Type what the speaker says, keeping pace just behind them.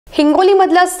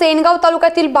हिंगोलीमधल्या सेनगाव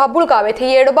तालुक्यातील बाबुळगाव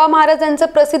येथे येडोबा महाराजांचं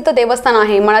प्रसिद्ध देवस्थान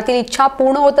आहे। मनातील इच्छा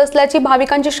पूर्ण होत असल्याची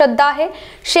भाविकांची श्रद्धा आहे।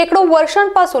 शेकडो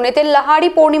वर्षांपासून येथे लहाडी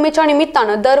पौर्णिमेच्या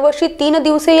निमित्तानं दरवर्षी 3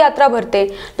 दिवसीय यात्रा भरते।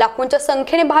 लाखोंच्या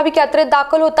संख्येने भाविक यात्रेत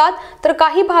दाखल होतात, तर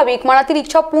काही भाविक मनातील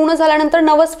इच्छा पूर्ण झाल्यानंतर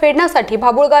नवस फेडण्यासाठी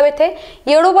बाबुळगाव येथे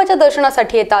येडोबाच्या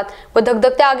दर्शनासाठी येतात व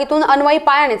धगधगत्या आगीतून अनवाणी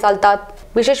पायाने चालतात।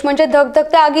 विशेष म्हणजे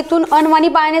धगधगत्या आगीतून अनवाणी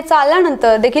पायाने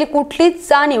चालल्यानंतर देखील कुठलीच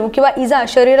जाणीव किंवा इजा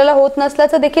शरीराला होत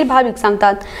नसल्याचं देखील भाविक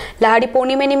सांगतात। लहाडी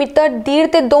पौर्णिमेनिमित्त 1.5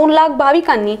 ते 2 लाख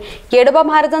भाविकांनी येडोबा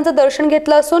महाराजांचं दर्शन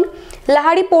घेतलं असून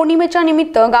लहाडी पौर्णिमेच्या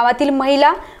निमित्त गावातील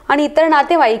महिला आणि इतर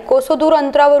नातेवाईक कोसो दूर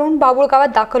अंतरावरून बाबुळगावात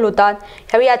दाखल होतात।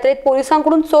 यावेळी यात्रेत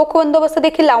पोलिसांकडून चोख बंदोबस्त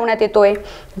देखील लावण्यात येतोय।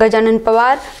 Gajanan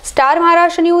Pawar, star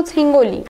Maharashtra news, Hingoli.